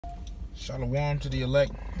Shalom to the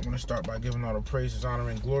elect. I'm going to start by giving all the praises, honor,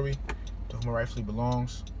 and glory to whom it rightfully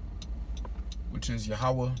belongs, which is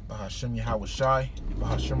Yahweh, Bahashem Yahweh Shai,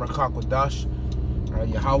 Bahashem Rakak Wadash. Right,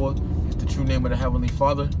 Yahweh is the true name of the Heavenly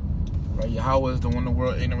Father. Right, Yahweh is the one the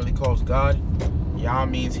world ignorantly calls God. Yah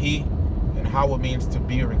means He, and Hawa means to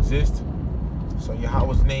be or exist. So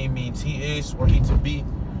Yahweh's name means He is, or He to be,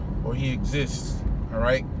 or He exists. All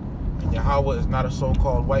right, and Yahweh is not a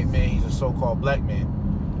so-called white man; He's a so-called black man.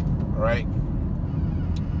 Right?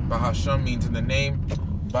 Bahashem means in the name,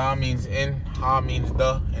 Ba means in, Ha means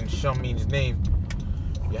the, and Shem means name.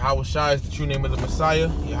 Yahweh Shai is the true name of the Messiah.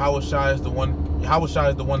 Yahweh Shai is the one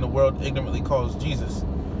the world ignorantly calls Jesus.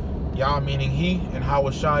 Yah meaning He, and Yahweh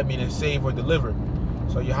Shai meaning save or deliver.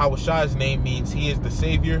 So Yahweh Shai's name means He is the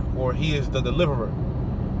Savior, or He is the deliverer.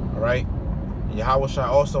 Alright? Yahweh Shai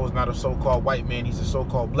also is not a so-called white man, He's a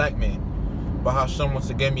so-called black man. Bahashem once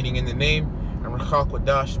again meaning in the name, and Rakak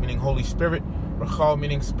Wadash meaning Holy Spirit, Rachal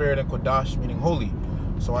meaning Spirit, and Kodash meaning Holy.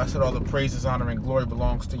 So I said all the praises, honor, and glory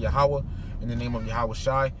belongs to Yahweh in the name of Yahweh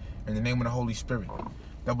Shai, in the name of the Holy Spirit.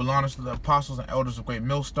 Double honors to the apostles and elders of Great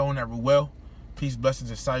Millstone that rule well. Peace,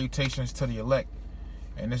 blessings, and salutations to the elect.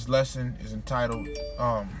 And this lesson is entitled,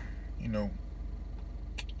 Salakia.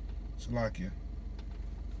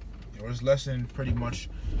 This lesson pretty much,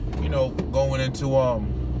 going into,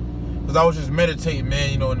 because I was just meditating,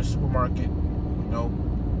 man, in the supermarket.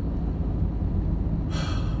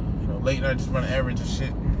 Late night just running errands and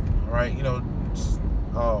shit. All right,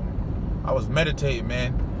 I was meditating,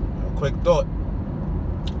 man. Quick thought,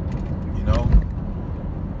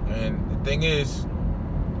 and the thing is,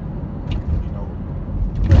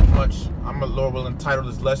 pretty much, I'm a Lord will entitle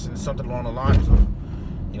this lesson something along the lines of,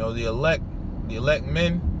 the elect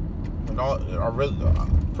men, are really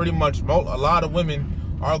pretty much a lot of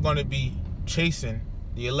women are going to be chasing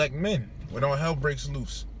the elect men when all hell breaks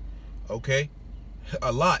loose. Okay,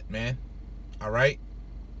 a lot, man. All right,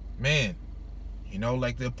 man.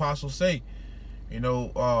 Like the apostles say, the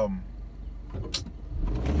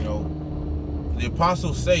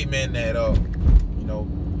apostles say, man, that we're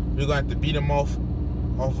gonna have to beat them off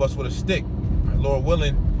us with a stick. Right, Lord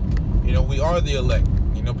willing, we are the elect.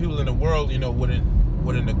 People in the world,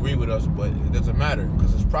 wouldn't agree with us, but it doesn't matter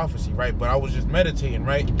because it's prophecy, right? But I was just meditating,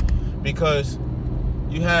 right? Because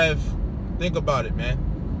you have, think about it, man.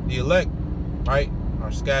 The elect, right,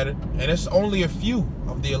 are scattered, and it's only a few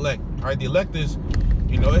of the elect. Right, the elect is,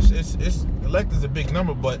 elect is a big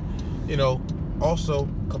number, but also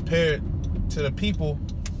compared to the people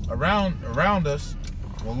around us.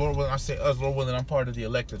 Well, Lord willing, I say us, Lord willing, I'm part of the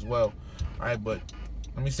elect as well. All right, but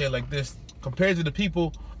let me say it like this: compared to the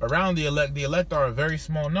people around the elect are a very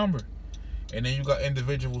small number. And then you got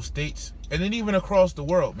individual states, and then even across the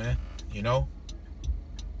world, man.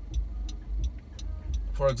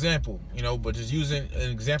 For example, but just using an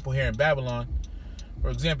example here in Babylon. For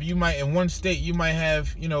example, you might in one state you might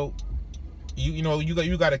have, you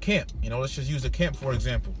got a camp. Let's just use a camp for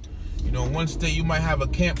example. In one state you might have a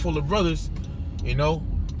camp full of brothers,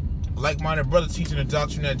 like-minded brothers teaching the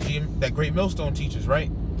doctrine that Great Millstone teaches, right?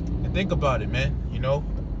 And think about it, man.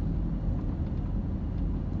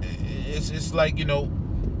 It's like, they're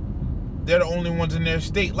the only ones in their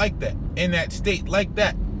state like that, in that state like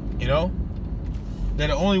that, They're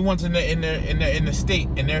the only ones in their state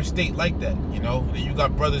like that, And you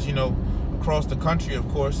got brothers, across the country, of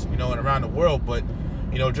course, and around the world, but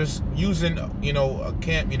just using, a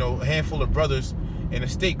camp, a handful of brothers in a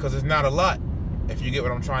state, because it's not a lot. If you get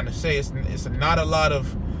what I'm trying to say, it's not a lot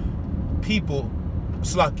of people.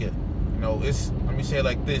 Slakia, let me say it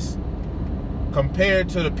like this: compared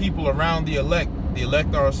to the people around the elect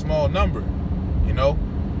are a small number. You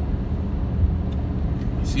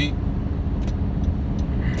see.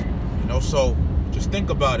 So just think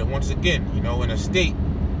about it once again. In a state,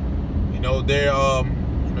 there,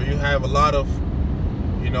 you have a lot of,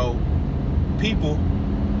 people.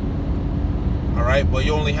 All right, but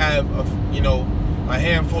you only have a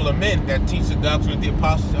handful of men that teach the doctrine of the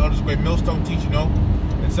apostles, the elders, Great Millstone teach,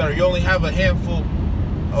 etc. You only have a handful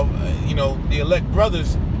of, the elect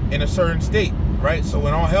brothers in a certain state, right? So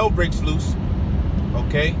when all hell breaks loose,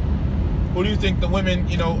 okay, who do you think the women,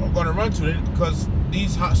 are going to run to? Because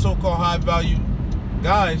these so-called high-value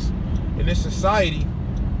guys in this society,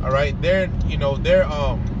 all right, they're going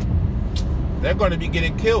to be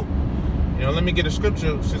getting killed. Let me get a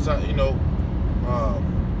scripture since I,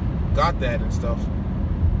 got that and stuff.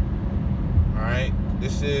 All right,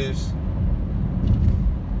 this is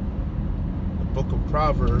the book of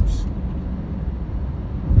Proverbs,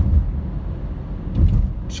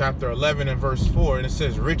 chapter 11 and verse 4, and it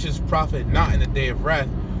says, riches profit not in the day of wrath,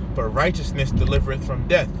 but righteousness delivereth from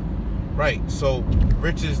death. Right. So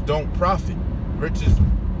riches don't profit. Riches,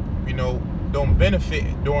 don't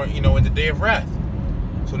benefit during, in the day of wrath.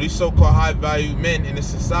 So these so-called high-value men in this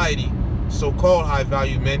society, so-called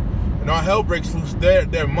high-value men, when all hell breaks loose,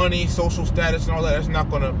 their money, social status, and all that, that's not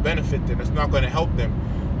going to benefit them. That's not going to help them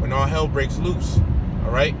when all hell breaks loose.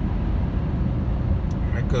 All right?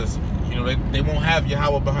 Because, they won't have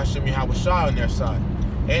Yahweh Bahashim Yahweh Shah on their side.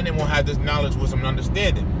 And they won't have this knowledge, wisdom, and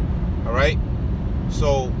understanding. All right?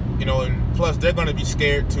 So, and plus they're going to be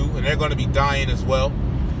scared too, and they're going to be dying as well.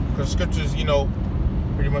 Because scriptures,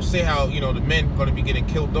 pretty much say how, the men are going to be getting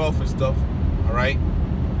killed off and stuff. All right?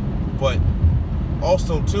 But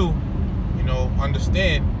also too,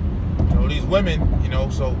 understand, these women,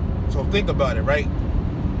 so think about it, right?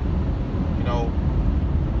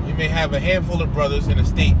 You may have a handful of brothers in a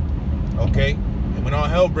state, okay? And when all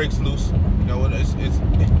hell breaks loose,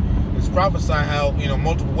 it's prophesied how,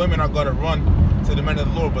 multiple women are going to run to the men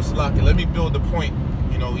of the Lord. But Salaki, let me build the point,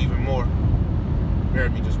 even more. Bear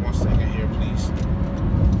with me just 1 second here, please.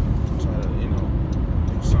 Try to,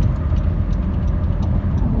 do something.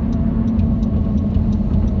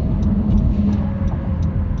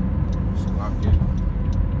 Salaki.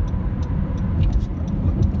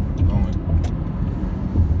 Going.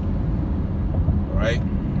 All right.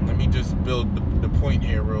 Let me just build the point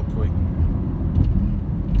here real quick.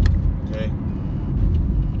 Okay.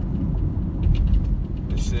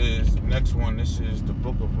 This is the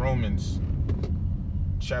book of Romans,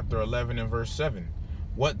 chapter 11 and verse 7.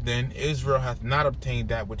 What then? Israel hath not obtained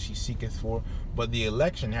that which he seeketh for, but the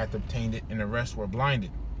election hath obtained it, and the rest were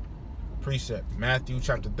blinded. Precept, Matthew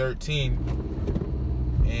chapter 13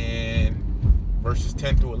 and verses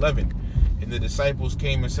 10 through 11. And the disciples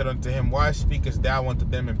came and said unto him, Why speakest thou unto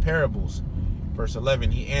them in parables? Verse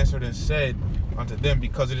 11, he answered and said unto them,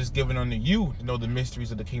 Because it is given unto you to know the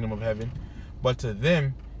mysteries of the kingdom of heaven, but to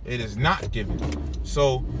them it is not given.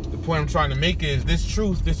 So the point I'm trying to make is this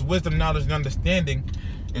truth, this wisdom, knowledge, and understanding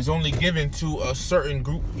is only given to a certain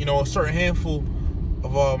group, a certain handful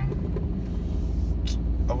of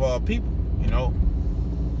people,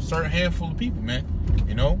 certain handful of people, man,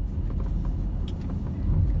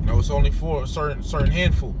 it's only for a certain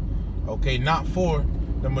handful, okay, not for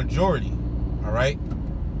the majority, all right,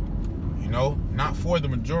 not for the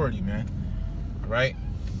majority, man, all right.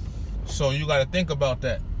 So you got to think about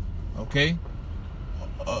that, okay?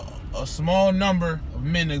 A small number of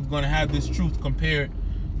men are going to have this truth compared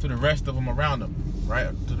to the rest of them around them, right?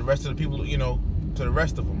 To the rest of the people, to the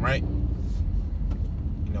rest of them, right?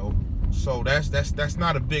 So that's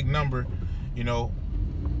not a big number, Slaki,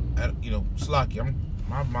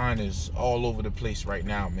 my mind is all over the place right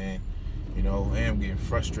now, man. I am getting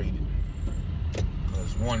frustrated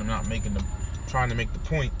because one, I'm not trying to make the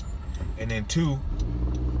point, and then two,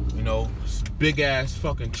 this big ass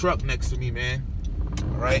fucking truck next to me, man.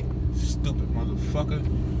 All right, stupid motherfucker.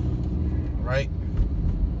 All right,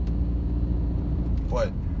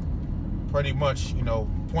 but pretty much,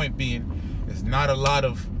 point being, there's not a lot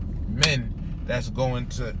of men that's going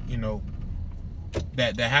to,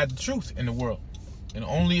 that have the truth in the world, and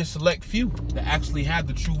only a select few that actually have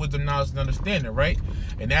the true wisdom, knowledge, and understanding, right?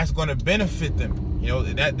 And that's going to benefit them.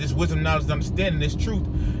 That this wisdom, knowledge, and understanding, this truth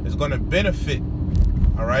is going to benefit.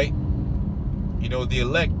 All right, the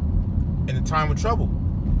elect in the time of trouble,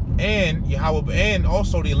 and Yahweh, and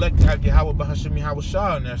also the elect to have Yahweh Bahashim Yahweh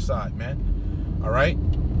Shah on their side, man. All right.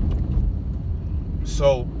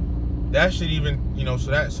 So that should even,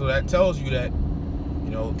 so that tells you that,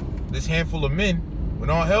 this handful of men, when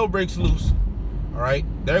all hell breaks loose, all right,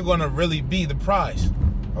 they're gonna really be the prize,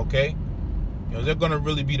 okay? They're gonna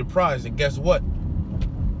really be the prize, and guess what?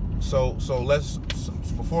 So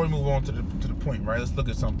before we move on to the point, right? Let's look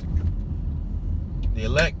at something. The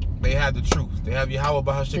elect, they have the truth. They have Yahweh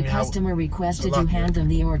Bahashim. The customer requested you hand them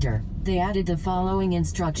the order. They added the following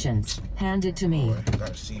instructions. Hand it to me. I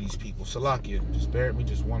gotta see these people. Salakia, just bear with me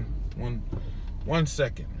just one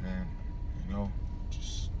second, man.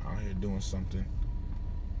 Just out here doing something.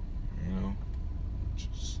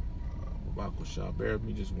 Just Shah, bear with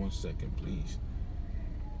me just 1 second, please.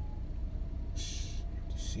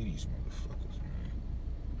 See these motherfuckers, man.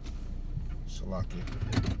 Salakia.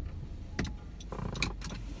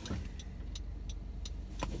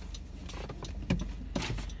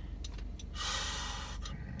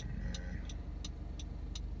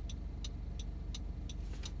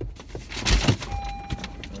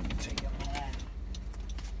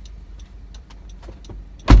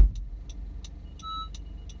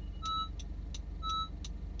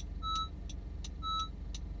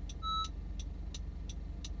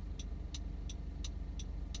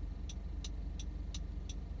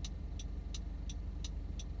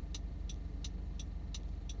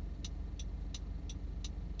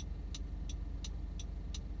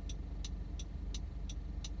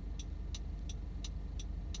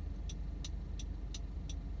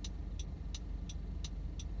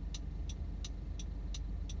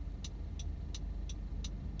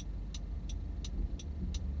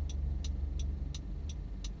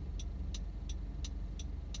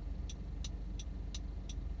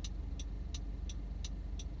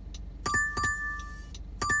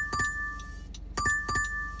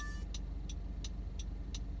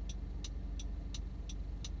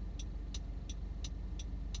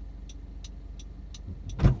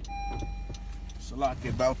 a lot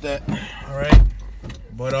about that. All right,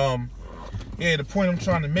 but yeah, the point I'm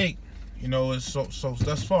trying to make, you know, is so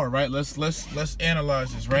thus far, right? Let's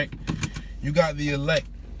analyze this, right? You got the elect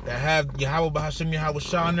that have Yahweh Bahasham Yahweh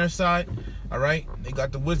Shah on their side. All right, they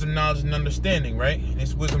got the wisdom, knowledge, and understanding, right? And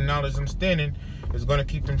this wisdom, knowledge, and understanding is going to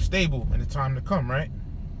keep them stable in the time to come, right?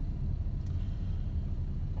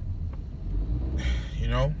 You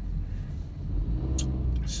know,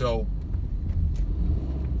 so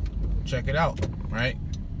check it out, right?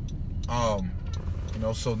 You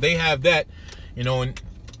know, so they have that, you know,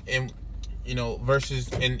 and you know, versus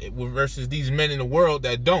these men in the world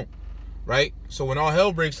that don't, right? So when all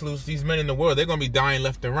hell breaks loose, these men in the world, they're gonna be dying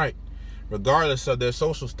left and right, regardless of their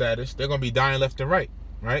social status. They're gonna be dying left and right,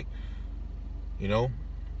 right? You know,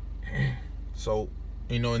 so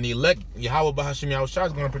you know, and the elect Yahweh Bahasham Yahweh Shah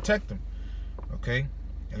is gonna protect them. Okay,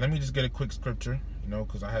 and let me just get a quick scripture, you know,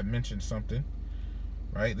 because I had mentioned something,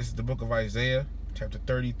 right? This is the book of Isaiah, chapter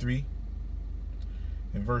 33,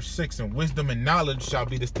 and verse 6. And wisdom and knowledge shall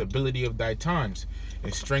be the stability of thy times,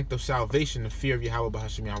 and strength of salvation, the fear of Yahweh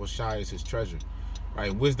Bahasham Yahweh Shai is his treasure,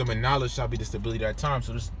 right? Wisdom and knowledge shall be the stability of thy times.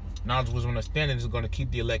 So this knowledge, wisdom, and understanding is going to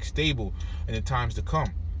keep the elect stable in the times to come.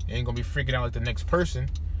 They ain't going to be freaking out like the next person,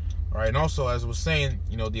 all right? And also, as I was saying,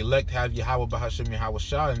 you know, the elect have Yahweh Bahasham Yahweh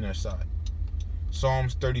Shai on their side.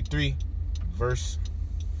 Psalms 33, verses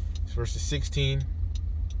 16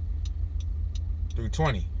 through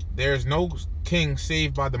 20. There is no king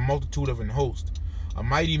saved by the multitude of an host. A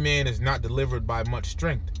mighty man is not delivered by much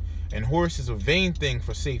strength. And horse is a vain thing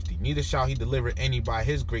for safety. Neither shall he deliver any by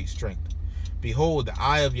his great strength. Behold, the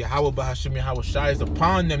eye of Yahweh Bahasham Yahweh Shai is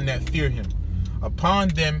upon them that fear him, upon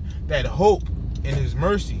them that hope in his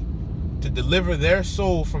mercy, to deliver their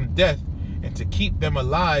soul from death and to keep them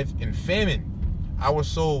alive in famine. Our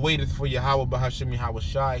soul waiteth for Yahweh Bahasham Yahweh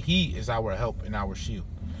Shai. He is our help and our shield.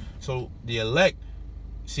 So the elect,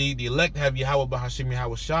 see, the elect have Yahweh Bahasham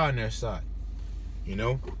Yahweh Shai on their side. You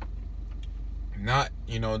know, not,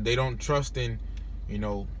 you know, they don't trust in, you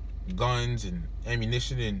know, guns and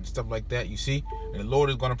ammunition and stuff like that, you see. And the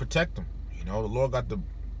Lord is going to protect them. You know, the Lord got the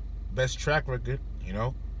best track record, you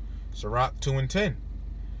know. Sirach 2 and 10.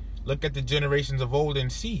 Look at the generations of old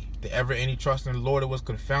and see. Did ever any trust in the Lord that was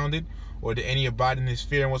confounded? Or did any abide in his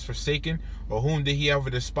fear and was forsaken? Or whom did he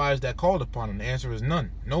ever despise that called upon him? The answer is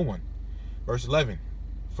none. No one. Verse 11.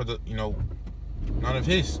 For the, you know, none of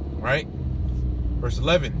his, right? Verse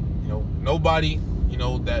 11. You know, nobody, you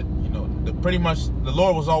know, that, you know, pretty much the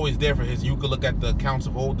Lord was always there for his. You could look at the accounts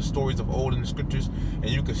of old, the stories of old in the scriptures,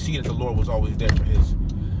 and you could see that the Lord was always there for his.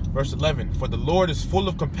 Verse 11. For the Lord is full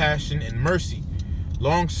of compassion and mercy,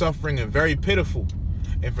 long-suffering and very pitiful,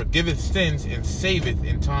 and forgiveth sins and saveth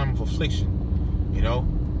in time of affliction. You know?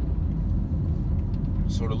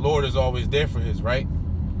 So the Lord is always there for his, right?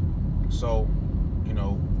 So, you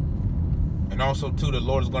know, and also too, the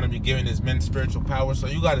Lord is going to be giving his men spiritual power. So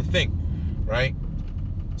you got to think, right?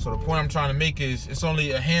 So the point I'm trying to make is it's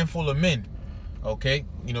only a handful of men, okay?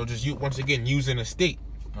 You know, just once again, using a state,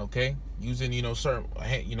 okay? Using, you know, certain,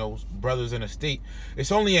 you know, brothers in a state.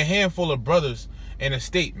 It's only a handful of brothers in a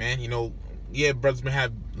state, man. You know, yeah, brothers may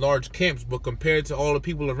have large camps, but compared to all the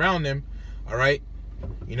people around them, all right,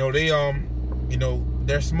 you know, they, you know,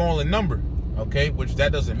 they're small in number, okay? Which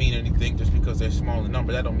that doesn't mean anything. Just because they're small in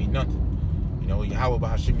number, that don't mean nothing. You know, Yahweh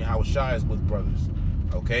Bahasham Yahweh Shai is with brothers,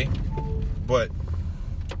 okay? But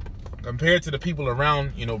compared to the people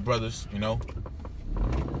around, you know, brothers, you know,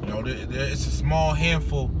 it's a small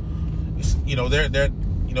handful. It's, you know, they're,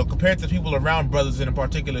 you know, compared to people around brothers in a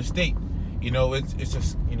particular state, you know, it's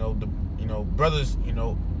just, you know, the, you know, brothers, you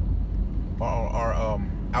know, are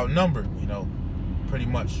outnumbered, you know, pretty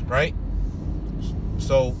much, right?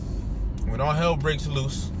 So when all hell breaks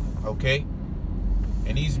loose, okay,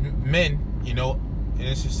 and these men, you know, in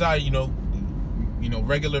this society, you know,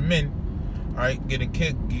 regular men, all right, get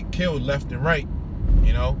killed left and right,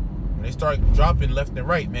 you know, when they start dropping left and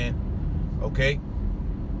right, man, okay,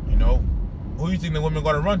 you know, who do you think the women are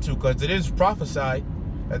going to run to? Because it is prophesied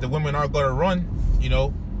that the women are going to run, you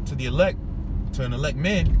know, to the elect, to an elect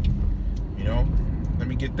man, you know. Let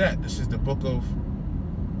me get that. This is the book of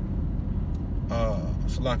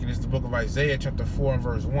Salaki, this is the book of Isaiah, chapter 4 and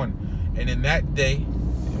verse 1. And in that day,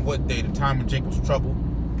 in what day? The time of Jacob's trouble,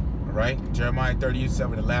 all right? Jeremiah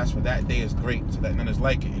 38:7, the last for that day is great, so that none is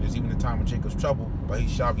like it. It is even the time of Jacob's trouble, but he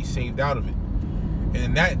shall be saved out of it. And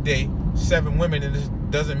in that day, 7 women, and this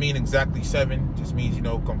doesn't mean exactly 7, just means, you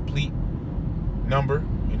know, complete number,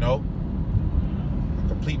 you know, a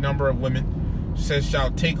complete number of women, says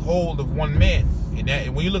shall take hold of one man.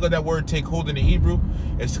 And when you look at that word take hold in the Hebrew,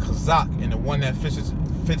 it's chazak, and the one that fits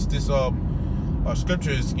this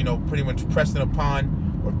scripture is, you know, pretty much pressing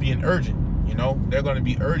upon or being urgent. You know, they're going to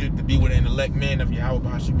be urgent to be with an elect man of Yahweh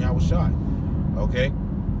B'Hashem Yahweh Shai. Okay,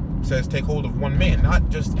 it says take hold of one man, not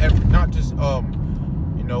just any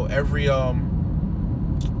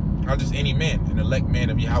man, an elect man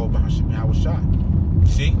of Yahweh B'Hashem Yahweh Shai.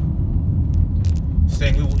 See,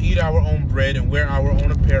 saying we will eat our own bread and wear our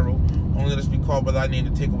own apparel. Only let us be called by thy name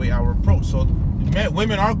to take away our reproach. So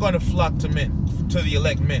women are going to flock to men, to the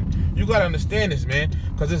elect men. You got to understand this, man,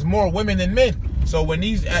 because there's more women than men. So when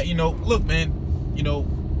these, you know, look, man, you know,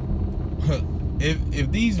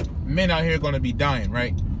 if these men out here are going to be dying,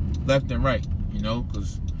 right, left and right, you know,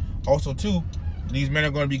 because also, too, these men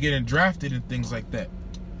are going to be getting drafted and things like that,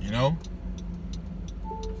 you know.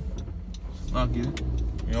 I'll get it.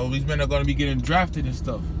 You know, these men are going to be getting drafted and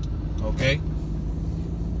stuff, okay?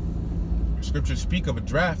 Scriptures speak of a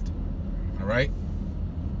draft, all right?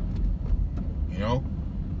 You know,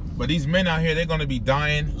 but these men out here, they're going to be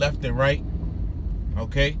dying left and right,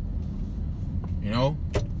 okay? You know,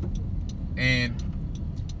 and,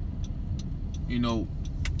 you know,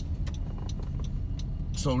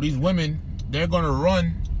 so these women, they're going to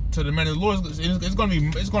run to the men of the Lord. It's going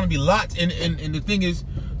to be lots, and the thing is,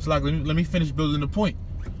 so like, let me finish building the point,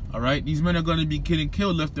 all right? These men are going to be getting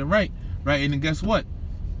killed left and right, and then guess what?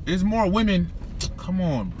 There's more women. Come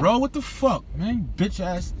on, bro. What the fuck, man? Bitch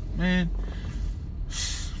ass, man.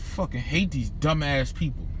 Fucking hate these dumb ass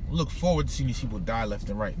people. I look forward to seeing these people die left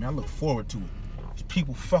and right, man. I look forward to it. These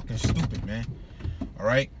people fucking stupid, man. All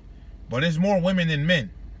right? But there's more women than men,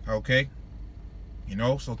 okay? You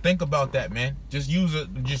know, so think about that, man. Just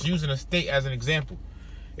using a state as an example.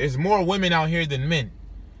 There's more women out here than men,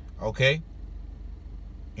 okay?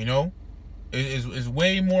 You know? It's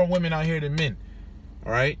way more women out here than men.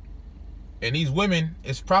 All right, and these women,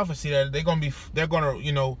 it's prophecy that they're gonna,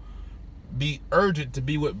 you know, be urgent to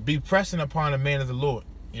be pressing upon a man of the Lord,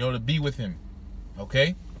 you know, to be with him.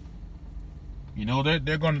 Okay, you know,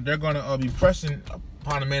 they're gonna be pressing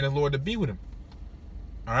upon a man of the Lord to be with him.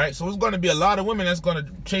 All right, so it's gonna be a lot of women that's gonna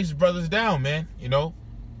chase brothers down, man. You know,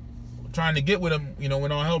 trying to get with them. You know,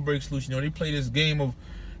 when all hell breaks loose, you know, they play this game of,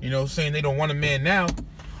 you know, saying they don't want a man now,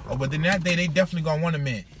 but then that day they definitely gonna want a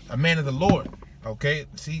man of the Lord. Okay,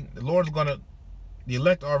 see, the Lord is gonna, the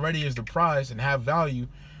elect already is the prize and have value,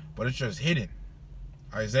 but it's just hidden.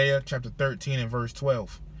 Isaiah chapter 13 and verse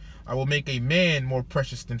 12. I will make a man more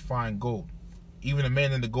precious than fine gold, even a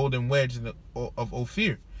man in the golden wedge of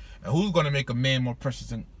Ophir. And who's gonna make a man more precious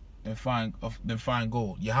than fine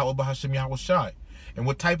gold? Yahweh B'Hashem Yahweh Shai. And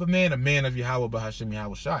what type of man? A man of Yahweh B'Hashem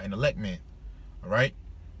Yahweh Shai, an elect man. All right,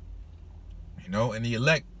 you know, and the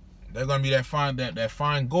elect, they're gonna be that fine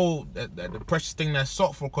gold, that the precious thing that's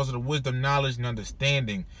sought for because of the wisdom, knowledge, and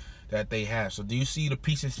understanding that they have. So do you see the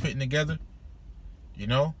pieces fitting together? You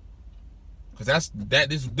know, because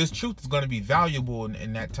this truth is gonna be valuable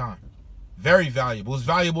in that time, very valuable. It's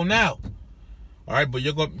valuable now. All right, but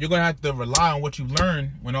you're gonna have to rely on what you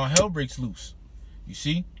learn when all hell breaks loose. You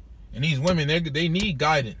see, and these women, they need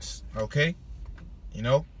guidance. Okay, you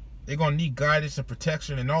know, they're gonna need guidance and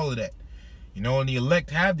protection and all of that. You know, and the elect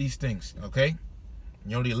have these things, okay?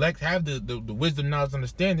 You know, the elect have the wisdom, knowledge,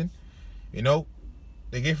 understanding. You know,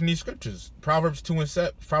 they get from these scriptures. Proverbs 2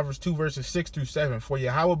 verses 6 through 7. For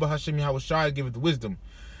Yahweh B'Hashem Yahweh Shai giveth wisdom.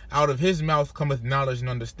 Out of his mouth cometh knowledge and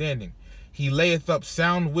understanding. He layeth up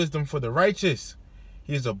sound wisdom for the righteous.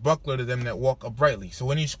 He is a buckler to them that walk uprightly.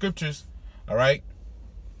 So in these scriptures, all right,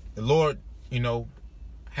 the Lord, you know,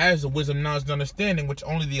 has the wisdom, knowledge, and understanding, which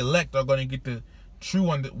only the elect are going to get the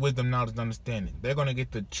true wisdom, knowledge, and understanding. They're going to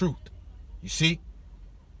get the truth. You see?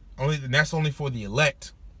 That's only for the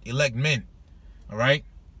elect men. All right?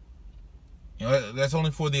 You know, that's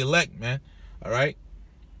only for the elect, man. All right?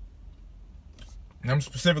 And I'm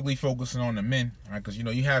specifically focusing on the men, all right? Because, you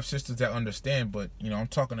know, you have sisters that understand, but, you know, I'm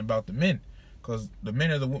talking about the men. Because the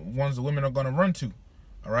men are the ones the women are going to run to.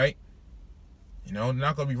 All right? You know, they're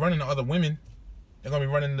not going to be running to other women. They're going to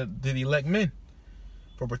be running to the elect men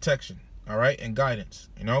for protection. All right, and guidance,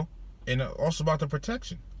 you know, and also about the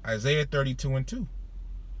protection. Isaiah 32 and 2.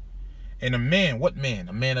 And a man, what man?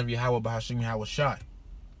 A man of Yahweh B'Hashem Yahweh Shai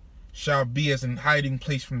shall be as an hiding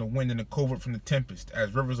place from the wind and a covert from the tempest,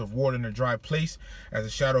 as rivers of water in a dry place, as a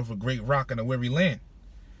shadow of a great rock in a weary land.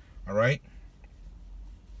 All right.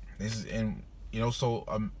 This is, and you know, so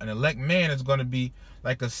an elect man is going to be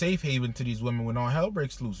like a safe haven to these women when all hell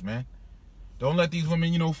breaks loose, man. Don't let these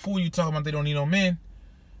women, you know, fool you talking about they don't need no man.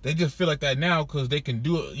 They just feel like that now because they can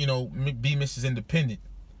do it, you know, be Mrs. Independent.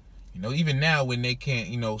 You know, even now when they can't,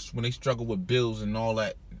 you know, when they struggle with bills and all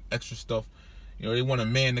that extra stuff, you know, they want a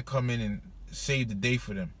man to come in and save the day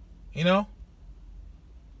for them. You know?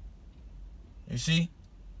 You see?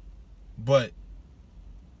 But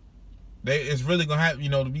it's really gonna happen. You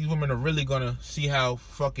know, these women are really gonna see how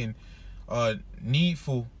fucking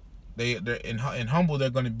needful they're and humble they're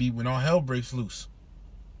gonna be when all hell breaks loose.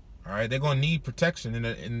 All right, they're gonna need protection,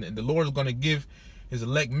 and the Lord is gonna give His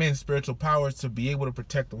elect men spiritual powers to be able to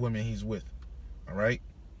protect the women He's with. All right.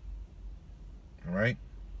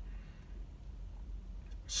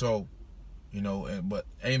 So, you know, but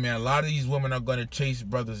hey, man, a lot of these women are gonna chase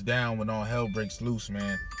brothers down when all hell breaks loose,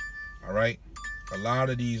 man. All right, a lot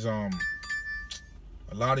of these women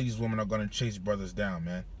are gonna chase brothers down,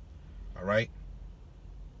 man. All right,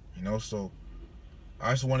 you know, so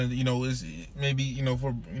I just wanted to, you know, it's maybe, you know,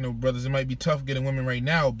 for, you know, brothers, it might be tough getting women right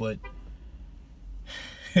now, but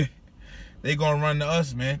they gonna run to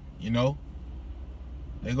us, man. You know,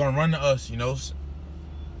 they gonna run to us. You know what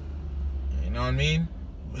I mean?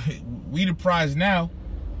 We the prize now,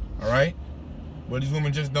 all right? But these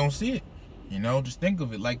women just don't see it. You know, just think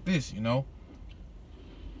of it like this. You know,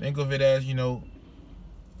 think of it as, you know,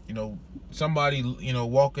 somebody, you know,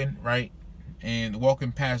 walking, right, and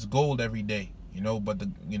walking past gold every day. You know, but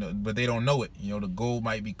but they don't know it. You know, the gold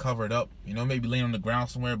might be covered up. You know, maybe laying on the ground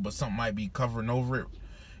somewhere, but something might be covering over it.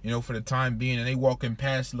 You know, for the time being, and they walking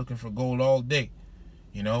past looking for gold all day.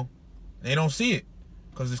 You know, they don't see it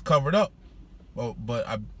because it's covered up. But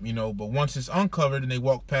once it's uncovered and they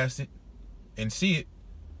walk past it and see it,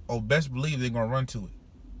 oh, best believe they're gonna run to it.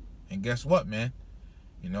 And guess what, man?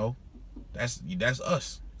 You know, that's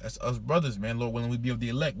us. That's us brothers, man. Lord willing, we be of the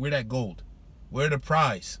elect. We're that gold. We're the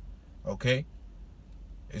prize. Okay.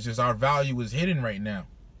 It's just our value is hidden right now.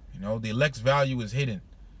 You know, the elect's value is hidden.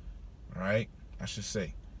 All right, I should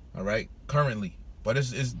say. All right, currently, but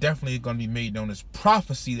it's definitely going to be made known. It's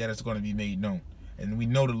prophecy that it's going to be made known, and we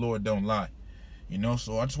know the Lord don't lie. You know,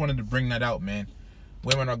 so I just wanted to bring that out, man.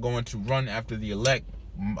 Women are going to run after the elect.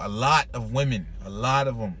 A lot of women, a lot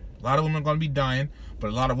of them. A lot of women are going to be dying, but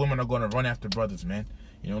a lot of women are going to run after brothers, man.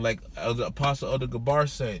 You know, like the Apostle Elder Gabar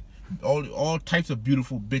said, all types of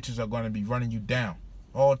beautiful bitches are going to be running you down.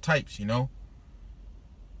 All types, you know.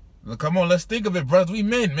 Look, come on, let's think of it, brothers. We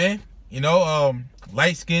men, man. You know,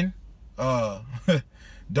 light skin,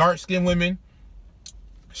 dark skin women,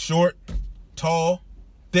 short, tall,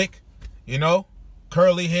 thick, you know,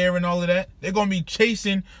 curly hair and all of that. They're gonna be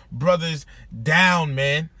chasing brothers down,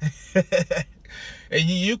 man. And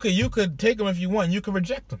you could take them if you want. You could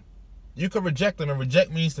reject them. You could reject them, and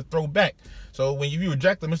reject means to throw back. So when you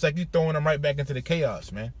reject them, it's like you throwing them right back into the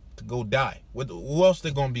chaos, man, to go die. Who else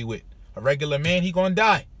they gonna be with? A regular man, he gonna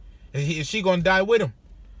die. Is she gonna die with him?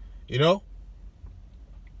 You know?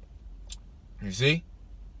 You see?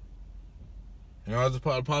 You know, as the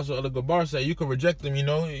Apostle Elder Gabar said, you can reject them, you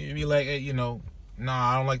know. You be like, hey, you know,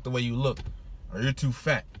 nah, I don't like the way you look. Or you're too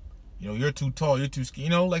fat. You know, you're too tall, you're too skinny.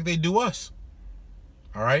 You know, like they do us.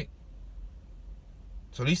 All right?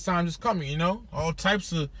 So these times is coming, you know. All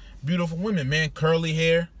types of beautiful women, man. Curly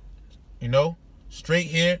hair, you know. Straight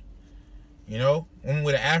hair, you know. Women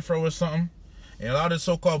with an afro or something. And a lot of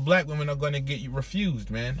so-called black women are going to get refused,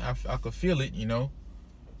 man. I could feel it, you know.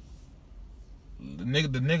 The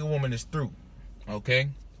nigga woman is through, okay?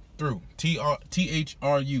 Through.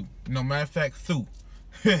 T-H-R-U. No, matter of fact, through.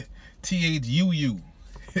 T-H-U-U.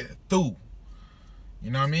 Through. You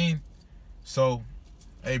know what I mean? So,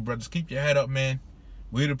 hey, brothers, keep your head up, man.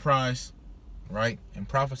 We're the prize, right? And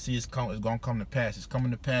prophecy is going to come to pass. It's coming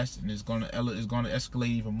to pass, and it's going to escalate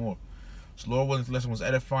even more. So Lord willing, this lesson was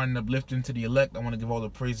edifying and uplifting to the elect. I want to give all the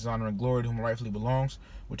praises, honor, and glory to whom it rightfully belongs,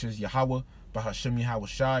 which is Yahweh, Bahashem Yahweh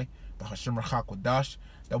Shai, Bahashem Rachakwadash.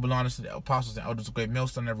 Double honors to the apostles and elders of Great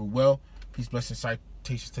Millstone every well. Peace, blessings,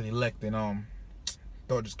 citations to the elect. And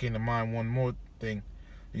thought just came to mind one more thing.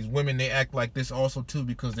 These women, they act like this also too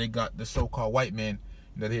because they got the so-called white man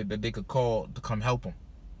that they could call to come help them.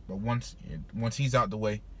 But once he's out the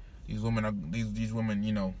way, these women,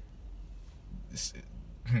 you know,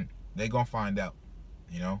 they gonna find out,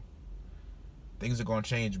 you know. Things are gonna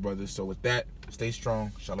change, brothers. So with that, stay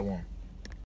strong. Shalom.